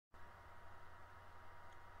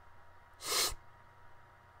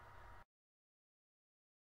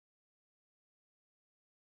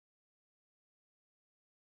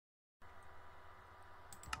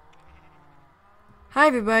Hi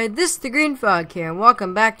everybody, this is TheGreenFrog here, and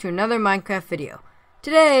welcome back to another Minecraft video.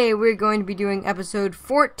 Today we're going to be doing episode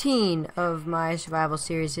 14 of my survival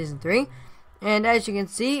series season 3. And as you can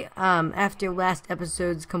see, after last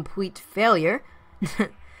episode's complete failure,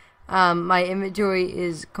 my inventory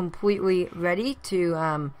is completely ready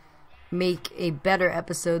to make a better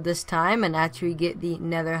episode this time and actually get the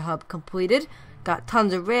Nether hub completed. Got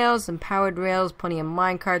tons of rails and powered rails, plenty of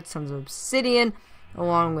minecarts, tons of obsidian,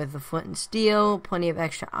 along with the flint and steel, plenty of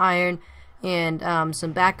extra iron, and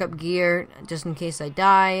some backup gear just in case I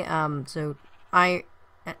die. So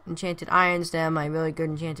enchanted iron stem, my really good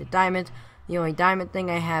enchanted diamond. The only diamond thing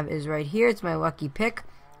I have is right here. It's my lucky pick.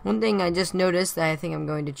 One thing I just noticed that I think I'm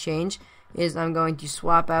going to change is I'm going to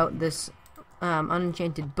swap out this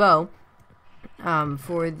unenchanted bow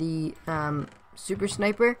for the super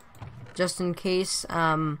sniper, just in case.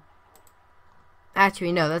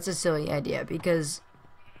 Actually, no, that's a silly idea because,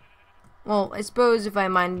 well, I suppose if I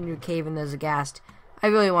mine into a cave and there's a ghast, I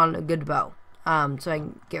really want a good bow, so I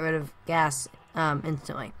can get rid of gas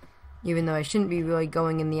instantly. Even though I shouldn't be really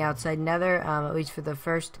going in the outside nether, at least for the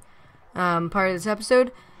first part of this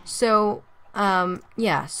episode. So,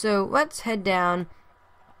 yeah, so let's head down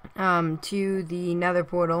to the nether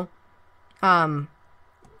portal. I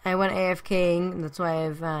went AFKing, that's why I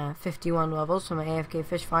have 51 levels for my AFK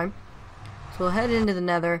fish farm. So we'll head into the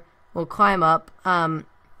nether, we'll climb up, and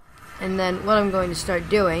then what I'm going to start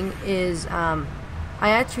doing is, I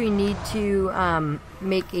actually need to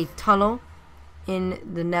make a tunnel in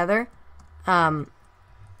the nether. Right,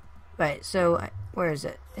 so, where is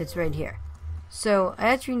it? It's right here. So, I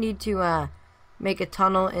actually need to make a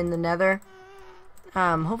tunnel in the nether.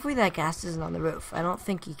 Hopefully that ghast isn't on the roof. I don't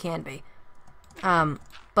think he can be.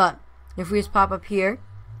 But, if we just pop up here,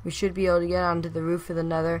 we should be able to get onto the roof of the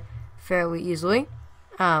nether fairly easily,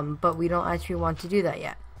 but we don't actually want to do that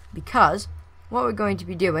yet, because what we're going to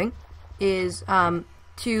be doing is in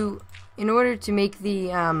order to make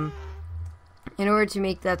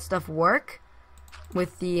that stuff work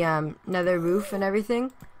with the nether roof and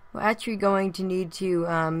everything, we're actually going to need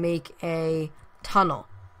to make a tunnel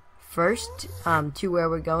first to where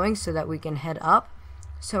we're going so that we can head up.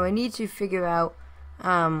 So I need to figure out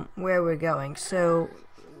where we're going.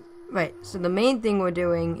 Right, so the main thing we're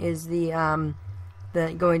doing is the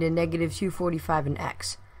going to negative 245 and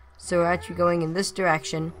X. So we're actually going in this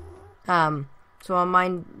direction. So I'll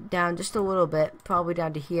mine down just a little bit, probably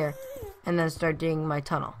down to here, and then start digging my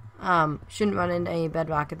tunnel. Shouldn't run into any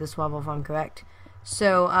bedrock at this level if I'm correct.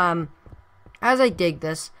 So as I dig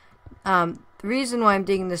this, the reason why I'm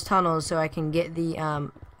digging this tunnel is so I can get the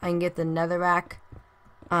netherrack,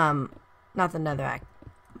 not the netherrack,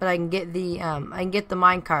 but I can get the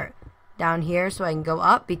minecart down here so I can go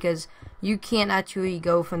up, because you can't actually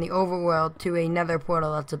go from the overworld to a nether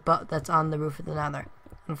portal that's on the roof of the nether.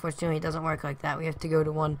 Unfortunately, it doesn't work like that. We have to go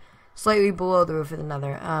to one slightly below the roof of the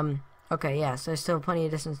nether. Okay, yeah, so there's still plenty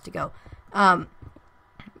of distance to go.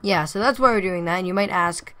 Yeah, so that's why we're doing that. And you might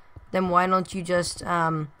ask, then why don't you just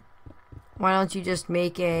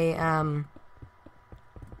make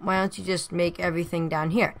everything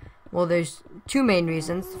down here? Well, there's two main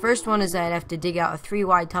reasons. The first one is that I'd have to dig out a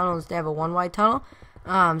 3-wide tunnel instead of a 1-wide tunnel.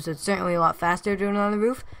 So it's certainly a lot faster doing it on the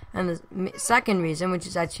roof. And the second reason, which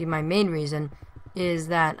is actually my main reason, is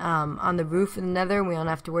that on the roof of the nether, we don't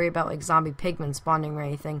have to worry about like zombie pigmen spawning or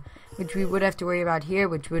anything, which we would have to worry about here,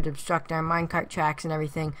 which would obstruct our minecart tracks and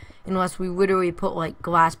everything, unless we literally put like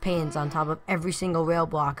glass panes on top of every single rail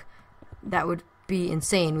block. That would be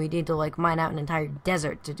insane. We'd need to like mine out an entire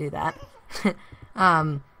desert to do that.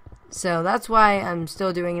 So that's why I'm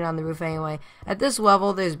still doing it on the roof anyway. At this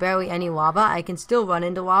level, there's barely any lava. I can still run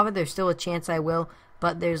into lava. There's still a chance I will,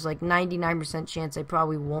 but there's like 99% chance I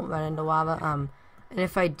probably won't run into lava. And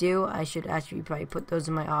if I do, I should actually probably put those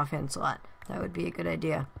in my offhand slot. That would be a good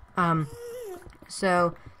idea.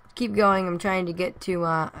 So keep going. I'm trying to get to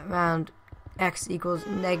around X equals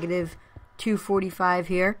negative 245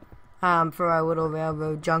 here for our little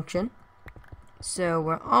railroad junction. So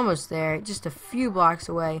we're almost there, just a few blocks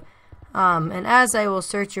away. And as I will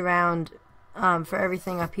search around for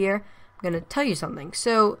everything up here, I'm going to tell you something.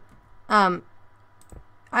 So, I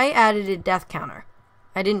added a death counter.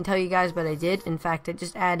 I didn't tell you guys, but I did. In fact, I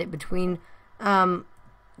just added it between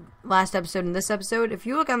last episode and this episode. If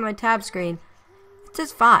you look on my tab screen, it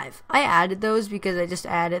says 5. I added those because I just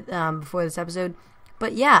added before this episode.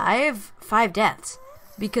 But yeah, I have 5 deaths.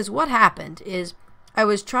 Because what happened is I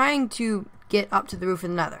was trying to get up to the roof of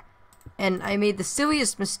the nether, and I made the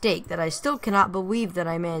silliest mistake that I still cannot believe that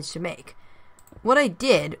I managed to make. What I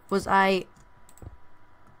did was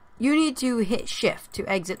you need to hit shift to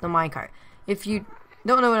exit the minecart. If you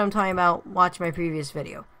don't know what I'm talking about, watch my previous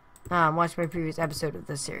video. Watch my previous episode of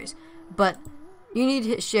this series. But you need to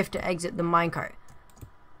hit shift to exit the minecart.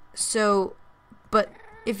 So, but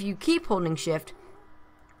if you keep holding shift,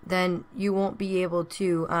 then you won't be able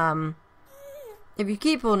to, if you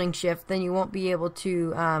keep holding shift, then you won't be able to,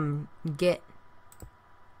 get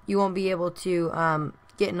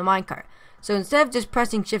in the minecart. So instead of just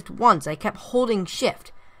pressing shift once, I kept holding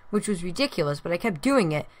shift, which was ridiculous, but I kept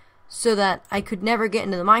doing it so that I could never get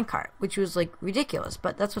into the minecart, which was like ridiculous,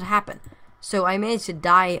 but that's what happened. So I managed to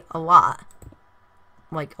die a lot,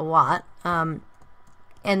 like a lot, and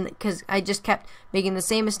because I just kept making the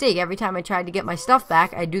same mistake. Every time I tried to get my stuff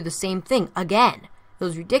back, I'd do the same thing again. It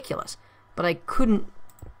was ridiculous, but I couldn't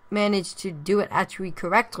manage to do it actually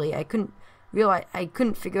correctly. I couldn't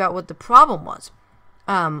figure out what the problem was,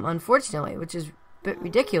 unfortunately, which is a bit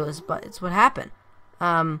ridiculous, but it's what happened.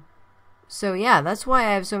 So yeah, that's why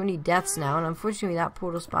I have so many deaths now, and unfortunately that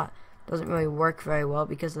portal spot doesn't really work very well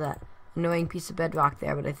because of that annoying piece of bedrock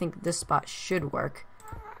there, but I think this spot should work.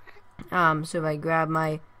 So if I grab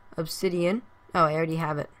my obsidian, oh, I already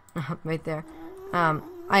have it right there.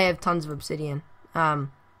 I have tons of obsidian.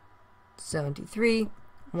 73,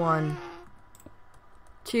 1,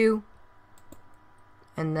 2,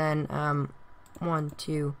 and then 1,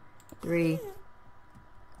 2, 3.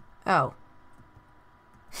 Oh.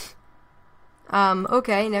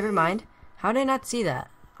 Okay, never mind. How did I not see that?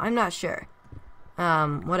 I'm not sure.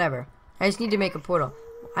 Whatever. I just need to make a portal.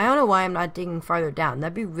 I don't know why I'm not digging farther down.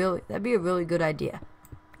 That'd be a really good idea.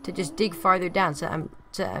 To just dig farther down so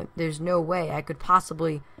there's no way I could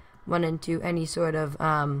possibly run into any sort of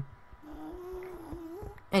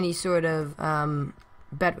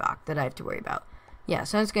bedrock that I have to worry about. Yeah,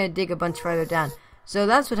 so I'm just gonna dig a bunch farther down. So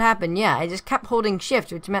that's what happened. Yeah, I just kept holding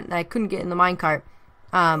shift, which meant that I couldn't get in the minecart.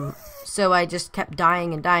 So I just kept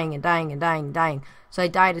dying and dying and dying and dying and dying. So I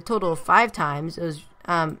died a total of 5 times. It was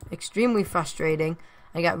extremely frustrating.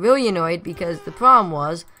 I got really annoyed because the problem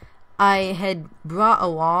was I had brought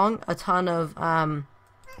along a ton of literally,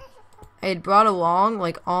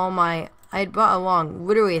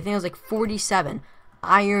 I think it was like 47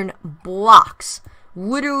 iron blocks.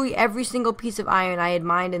 Literally every single piece of iron I had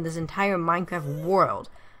mined in this entire Minecraft world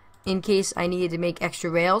in case I needed to make extra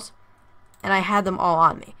rails, and I had them all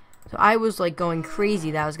on me. So I was like going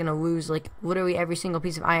crazy that I was gonna lose like literally every single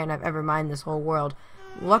piece of iron I've ever mined in this whole world.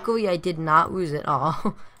 Luckily I did not lose it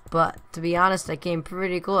all, but to be honest I came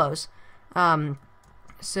pretty close.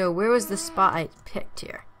 So where was the spot I picked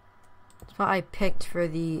here? The spot I picked for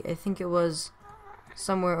I think it was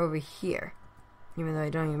somewhere over here, even though I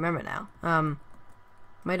don't even remember now.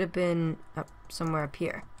 Might have been somewhere up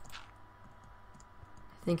here.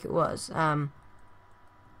 I think it was.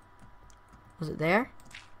 Was it there?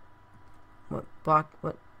 What block?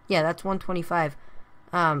 What? Yeah, that's 125.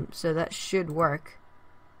 So that should work.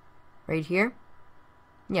 Right here.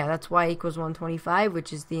 Yeah, that's y equals 125,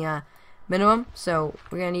 which is the minimum. So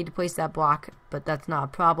we're gonna need to place that block, but that's not a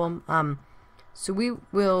problem. So we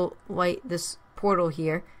will light this portal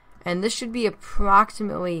here, and this should be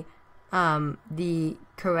approximately the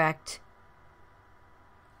correct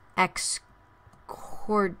x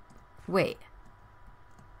coord. Wait.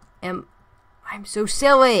 I'm so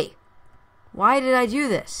silly. Why did I do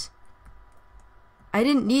this? I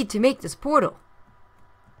didn't need to make this portal.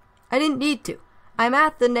 I didn't need to. I'm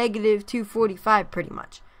at the negative 245 pretty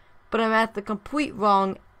much, but I'm at the complete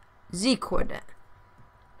wrong z coordinate.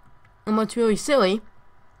 And what's really silly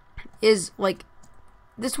is, like,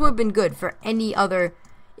 this would have been good for any other,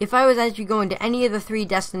 if I was actually going to any of the 3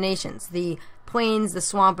 destinations, the plains, the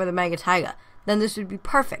swamp, or the mega taiga, then this would be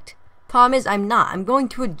perfect. Problem is, I'm not. I'm going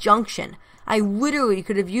to a junction. I literally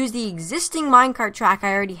could have used the existing minecart track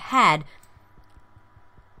I already had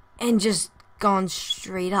and just gone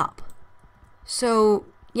straight up. So,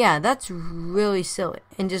 yeah, that's really silly.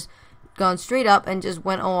 And just gone straight up and just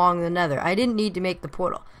went along the nether. I didn't need to make the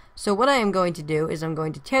portal. So what I am going to do is I'm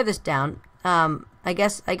going to tear this down. I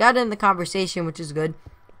guess I got in the conversation, which is good,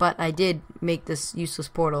 but I did make this useless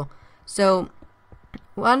portal. So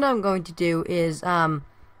what I'm going to do is I'm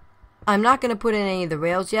not going to put in any of the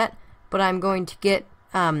rails yet, but I'm going to get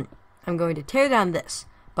I'm going to tear down this.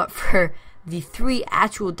 But for the 3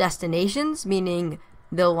 actual destinations, meaning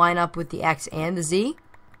they'll line up with the X and the Z,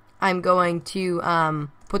 I'm going to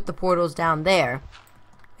put the portals down there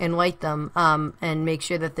and light them and make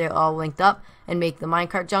sure that they're all linked up and make the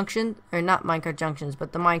minecart junction, or not minecart junctions,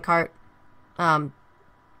 but the minecart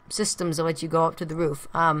systems that let you go up to the roof.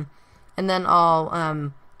 And then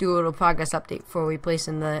I'll do a little progress update before we place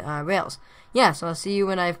in the rails. Yeah, so I'll see you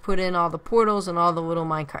when I've put in all the portals and all the little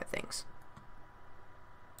minecart things.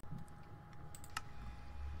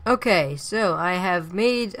 Okay, so I have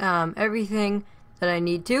made everything that I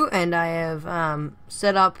need to, and I have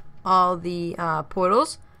set up all the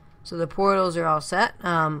portals. So the portals are all set.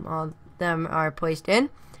 All of them are placed in.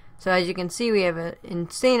 So as you can see, we have an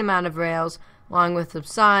insane amount of rails, along with some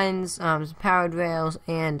signs, some powered rails,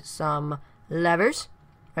 and some levers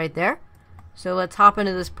right there. So let's hop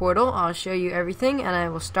into this portal. I'll show you everything, and I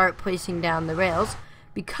will start placing down the rails,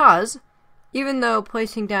 because even though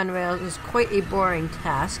placing down rails is quite a boring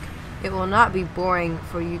task, it will not be boring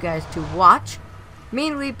for you guys to watch,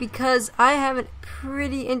 mainly because I have a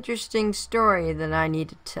pretty interesting story that I need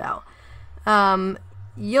to tell.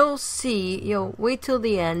 You'll see, you'll wait till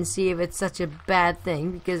the end, see if it's such a bad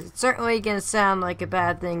thing, because it's certainly going to sound like a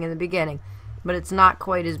bad thing in the beginning, but it's not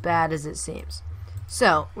quite as bad as it seems.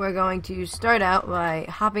 So, we're going to start out by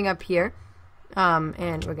hopping up here,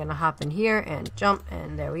 and we're going to hop in here and jump,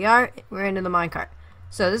 and there we are. We're into the minecart.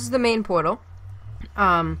 So, this is the main portal.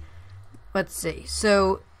 Let's see.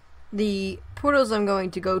 So, the portals I'm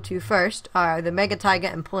going to go to first are the Mega Taiga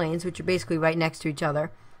and Plains, which are basically right next to each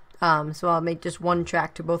other. So, I'll make just one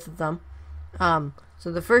track to both of them.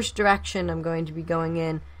 So, the first direction I'm going to be going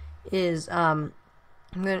in is, I'm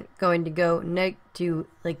going to go to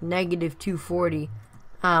like negative 240,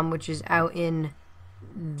 which is out in,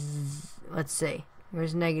 let's see,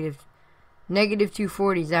 where's negative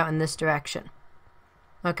 240 is out in this direction.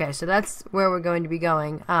 Okay, so that's where we're going to be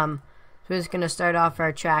going. So we're just going to start off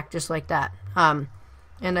our track just like that. And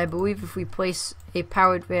I believe if we place a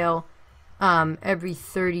powered rail every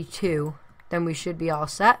 32, then we should be all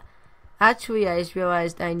set. Actually, I just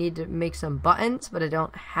realized I need to make some buttons, but I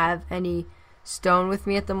don't have any stone with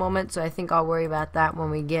me at the moment, so I think I'll worry about that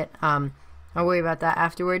when we get, I'll worry about that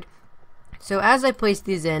afterward. So as I place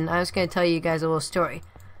these in, I was going to tell you guys a little story.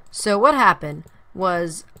 So what happened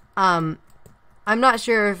was, I'm not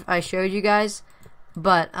sure if I showed you guys,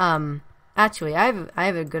 but, actually, I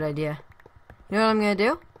have a good idea. You know what I'm going to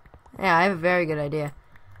do? Yeah, I have a very good idea.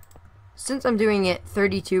 Since I'm doing it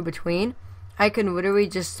 32 between, I can literally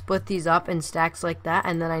just split these up in stacks like that,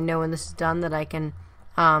 and then I know when this is done that I can,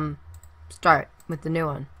 start with the new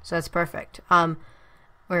one. So that's perfect. Or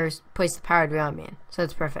place the powered rail, I mean. So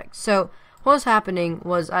that's perfect. So what was happening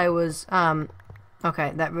was I was,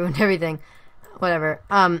 okay, that ruined everything. Whatever.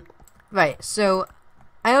 Right, so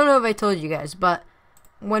I don't know if I told you guys, but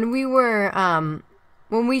when we were,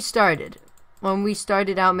 when we started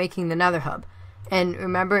out making the Nether hub, and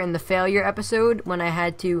remember in the failure episode when I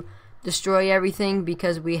had to destroy everything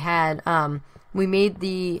because we had, we made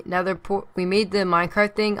the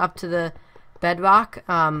minecart thing up to the bedrock,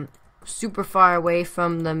 super far away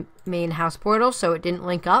from the main house portal, so it didn't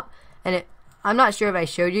link up, and I'm not sure if I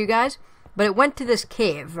showed you guys, but it went to this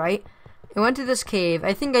cave, right? It went to this cave.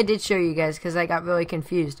 I think I did show you guys because I got really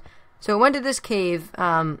confused. So it went to this cave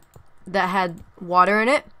that had water in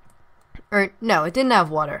it, or no, it didn't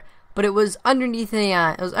have water, but it was underneath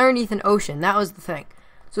an ocean. That was the thing.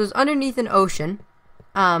 So it was underneath an ocean.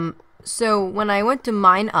 So when I went to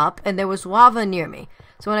mine up, and there was lava near me.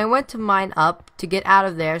 So when I went to mine up to get out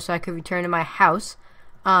of there so I could return to my house,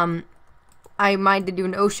 I mined into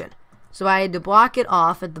an ocean. So I had to block it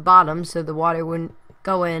off at the bottom so the water wouldn't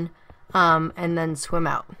go in, and then swim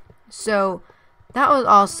out. So that was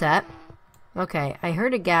all set. Okay, I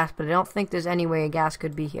heard a gas, but I don't think there's any way a gas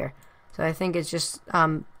could be here. So I think it's just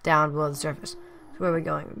down below the surface. So where are we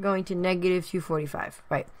going? We're going to negative 245.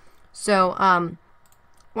 Right. So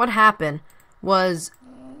what happened was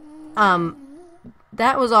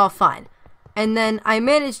that was all fine. And then I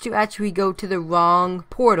managed to actually go to the wrong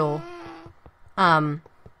portal.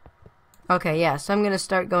 Okay, yeah, so I'm going to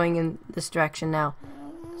start going in this direction now.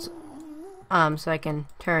 So I can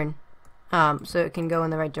turn, so it can go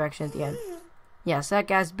in the right direction at the end. Yes, that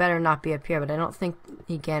guy's better not be up here, but I don't think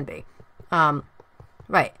he can be.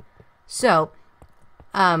 Right. So,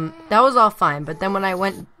 that was all fine, but then when I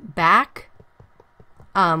went back,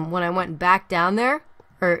 down there,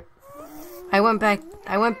 or I went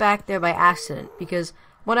back there by accident, because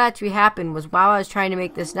what actually happened was while I was trying to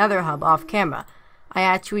make this Nether hub off camera, I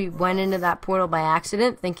actually went into that portal by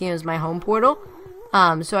accident, thinking it was my home portal,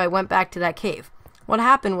 so I went back to that cave. What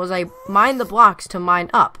happened was I mined the blocks to mine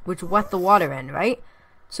up, which let the water in, right?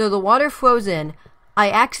 So the water flows in, I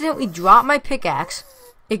accidentally drop my pickaxe,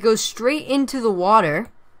 it goes straight into the water,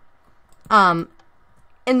 and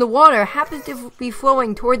the water happens to be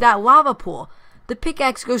flowing toward that lava pool. The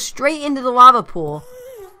pickaxe goes straight into the lava pool,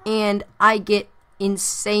 and I get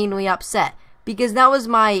insanely upset, because that was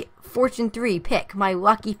my Fortune 3 pick, my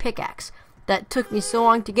lucky pickaxe, that took me so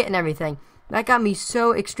long to get and everything. That got me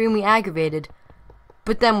so extremely aggravated.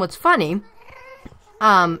 But then what's funny,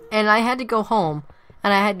 and I had to go home,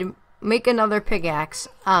 and I had to make another pickaxe.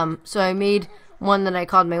 So I made one that I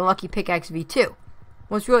called my Lucky Pickaxe V2.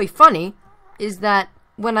 What's really funny is that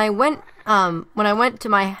when I went to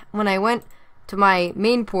my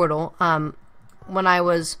main portal, when I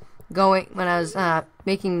was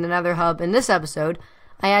making the Nether hub in this episode,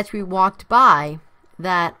 I actually walked by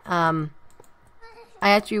that other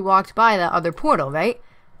portal, right?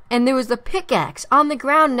 And there was the pickaxe on the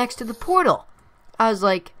ground next to the portal. I was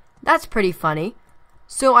like, that's pretty funny.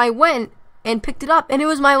 So I went and picked it up, and it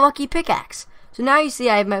was my Lucky Pickaxe. So now you see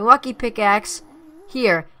I have my Lucky Pickaxe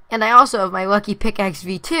here, and I also have my Lucky Pickaxe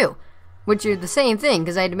V2, which are the same thing,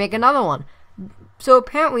 because I had to make another one. So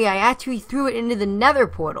apparently I actually threw it into the Nether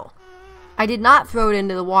portal. I did not throw it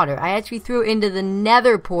into the water. I actually threw it into the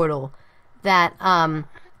Nether portal, and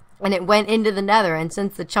it went into the Nether, and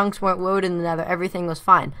since the chunks weren't loaded in the Nether, everything was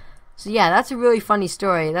fine. So yeah, that's a really funny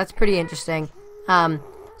story. That's pretty interesting.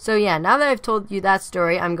 So yeah, now that I've told you that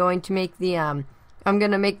story, I'm going to make the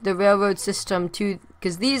railroad system to,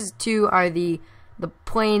 because these two are the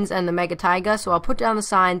plains and the mega taiga. So I'll put down the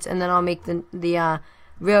signs, and then I'll make the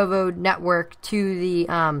railroad network to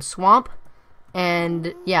the swamp,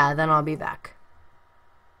 and yeah, then I'll be back.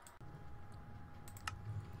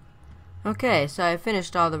 Okay, so I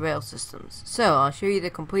finished all the rail systems. So I'll show you the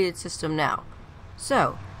completed system now.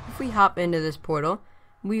 So if we hop into this portal,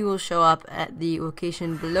 we will show up at the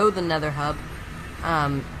location below the Nether hub,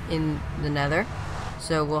 in the Nether.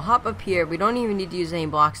 So we'll hop up here. We don't even need to use any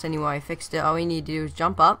blocks anymore. I fixed it. All we need to do is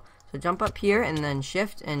jump up. So jump up here and then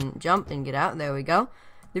shift and jump and get out. There we go.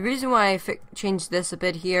 The reason why I changed this a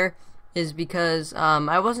bit here is because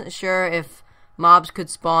I wasn't sure if mobs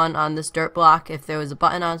could spawn on this dirt block if there was a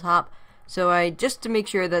button on top. So just to make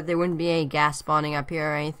sure that there wouldn't be any gas spawning up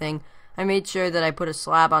here or anything, I made sure that I put a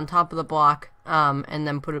slab on top of the block, and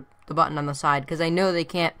then put the button on the side, because I know they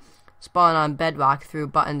can't spawn on bedrock through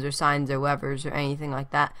buttons or signs or levers or anything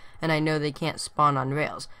like that, and I know they can't spawn on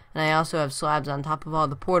rails. And I also have slabs on top of all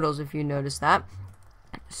the portals, if you notice that.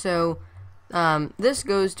 So this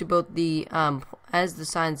goes to both the, as the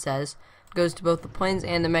sign says, goes to both the plains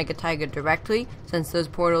and the mega taiga directly, since those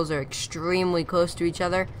portals are extremely close to each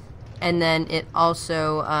other. And then it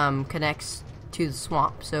also connects to the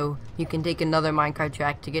swamp, so you can take another minecart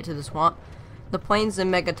track to get to the swamp. The plains and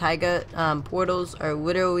mega taiga portals are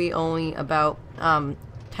literally only about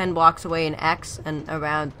 10 blocks away in X and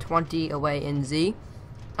around 20 away in Z.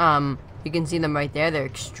 You can see them right there. They're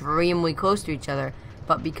extremely close to each other,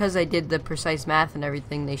 but because I did the precise math and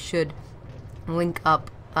everything, they should link up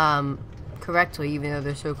correctly, even though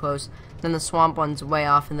they're so close. Then the swamp one's way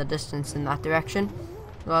off in the distance in that direction.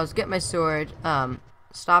 So I'll just get my sword,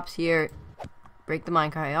 stops here, break the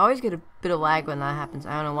minecart. I always get a bit of lag when that happens.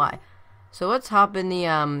 I don't know why. So let's hop in the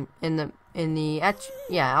I'll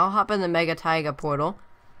hop in the mega taiga portal,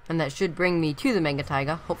 and that should bring me to the mega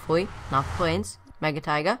taiga, hopefully, not the plains. Mega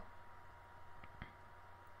taiga.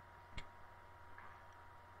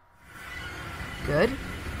 Good.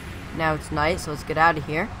 Now it's night, so let's get out of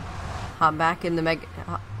here. Hop back in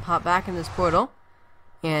this portal,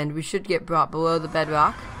 and we should get brought below the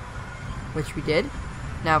bedrock, which we did.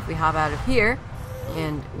 Now if we hop out of here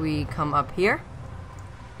and we come up here,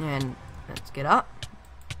 and let's get up.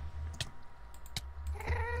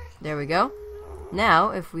 There we go. Now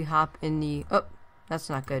if we hop in the, oh, that's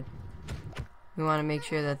not good. We want to make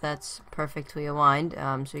sure that that's perfectly aligned,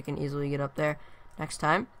 so you can easily get up there next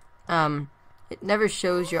time. It never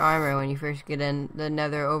shows your armor when you first get in the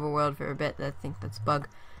Nether overworld for a bit. I think that's a bug.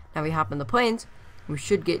 Now we hop in the plains. We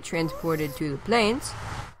should get transported to the plains.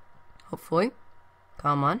 Hopefully.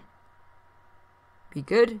 Come on. Be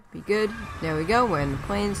good. Be good. There we go. We're in the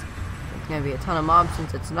plains. There's going to be a ton of mobs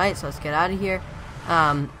since it's night, so let's get out of here.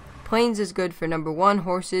 Plains is good for number 1,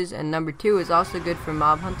 horses, and number 2 is also good for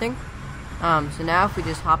mob hunting. So now if we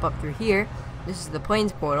just hop up through here, this is the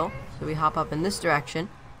plains portal, so we hop up in this direction,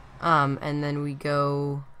 and then we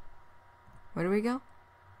go, where do we go?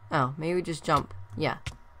 Oh, maybe we just jump. Yeah,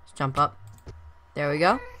 just jump up. There we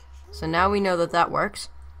go. So now we know that that works.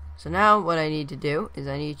 So now what I need to do is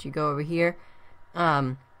I need to go over here,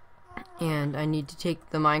 and I need to take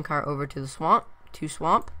the minecart over to the swamp,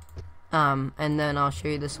 and then I'll show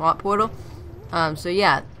you the swamp portal. So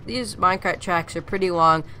yeah, these minecart tracks are pretty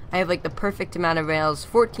long. I have like the perfect amount of rails,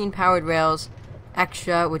 14 powered rails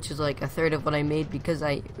extra, which is like a third of what I made because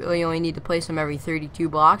I really only need to place them every 32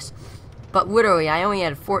 blocks. But literally, I only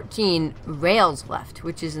had 14 rails left,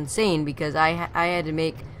 which is insane because I had to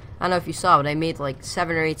make, I don't know if you saw, but I made like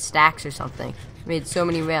 7 or 8 stacks or something. I made so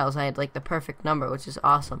many rails, I had like the perfect number, which is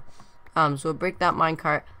awesome. So we'll break that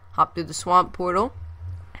minecart, hop through the swamp portal.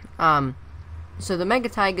 So the mega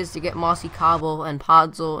tag is to get mossy cobble and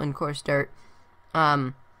podzol and coarse dirt.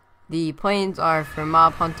 The plains are for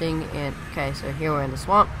mob hunting, and okay, so here we're in the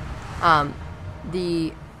swamp.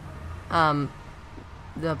 The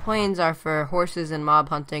plains are for horses and mob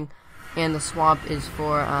hunting, and the swamp is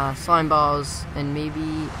for slime balls and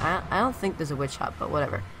maybe I don't think there's a witch hut, but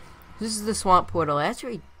whatever. This is the swamp portal. I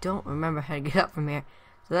actually don't remember how to get up from here.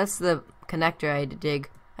 So that's the connector I had to dig.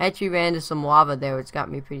 I actually ran into some lava there, which got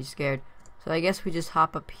me pretty scared. So I guess we just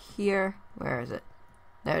hop up here. Where is it?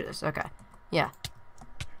 There it is. Okay. Yeah.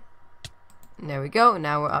 There we go.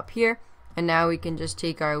 Now we're up here. And now we can just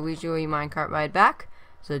take our leisurely minecart ride back.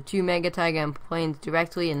 So 2 mega tag and plains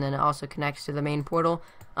directly, and then it also connects to the main portal.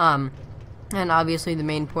 And obviously the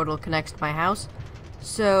main portal connects to my house.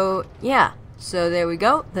 So yeah. So there we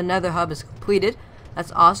go. The Nether hub is completed.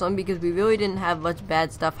 That's awesome because we really didn't have much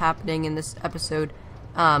bad stuff happening in this episode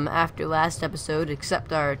after last episode,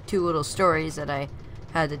 except our 2 little stories that I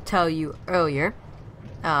had to tell you earlier,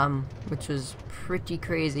 which was pretty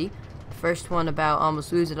crazy. First one about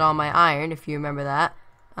almost losing all my iron, if you remember that,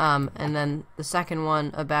 and then the second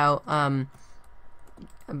one about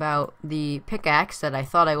the pickaxe that I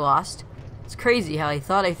thought I lost. It's crazy how I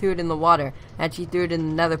thought I threw it in the water. I actually threw it in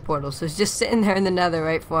the Nether portal, so it's just sitting there in the Nether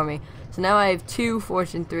right for me. So now I have 2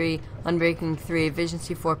 Fortune 3, Unbreaking 3,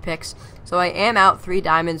 Efficiency 4 picks. So I am out 3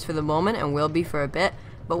 diamonds for the moment and will be for a bit.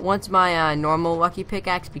 But once my normal lucky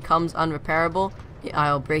pickaxe becomes unrepairable,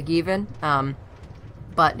 I'll break even.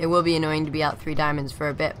 But it will be annoying to be out 3 diamonds for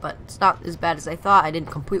a bit, but it's not as bad as I thought. I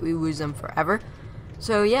didn't completely lose them forever.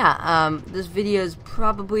 So yeah, this video is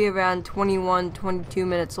probably around 21-22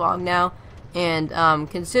 minutes long now. And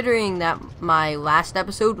considering that my last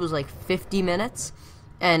episode was like 50 minutes,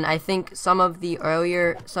 and I think some of the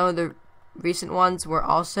recent ones were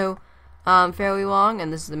also fairly long,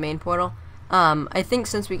 and this is the main portal. I think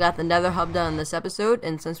since we got the Nether hub done in this episode,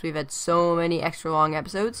 and since we've had so many extra long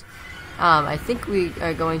episodes, I think we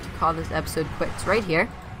are going to call this episode quits right here.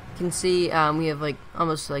 You can see we have like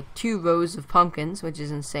almost like 2 rows of pumpkins, which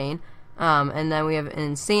is insane, and then we have an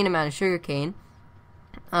insane amount of sugarcane.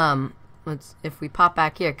 If we pop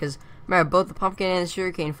back here, because remember both the pumpkin and the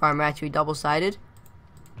sugarcane farm are actually double-sided.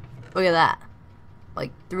 Look at that,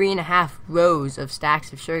 like 3.5 rows of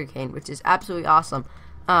stacks of sugarcane, which is absolutely awesome.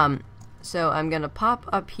 So I'm gonna pop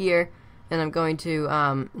up here, and I'm going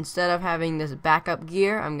to instead of having this backup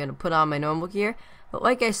gear, I'm gonna put on my normal gear. But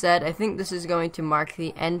like I said, I think this is going to mark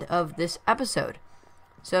the end of this episode.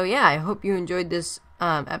 So yeah, I hope you enjoyed this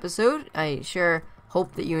episode. I sure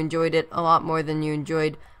hope that you enjoyed it a lot more than you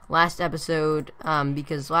enjoyed last episode,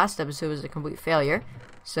 because last episode was a complete failure.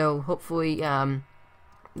 So hopefully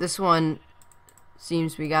this one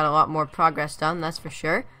seems we got a lot more progress done, that's for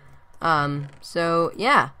sure. So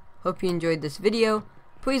yeah, hope you enjoyed this video.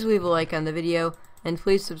 Please leave a like on the video, and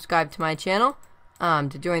please subscribe to my channel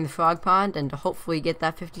to join the frog pond and to hopefully get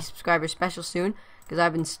that 50 subscriber special soon, because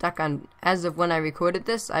I've been stuck on, as of when I recorded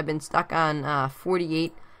this, I've been stuck on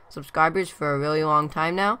 48 subscribers for a really long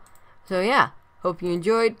time now. So yeah, hope you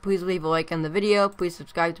enjoyed. Please leave a like on the video, please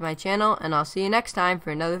subscribe to my channel, and I'll see you next time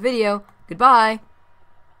for another video. Goodbye!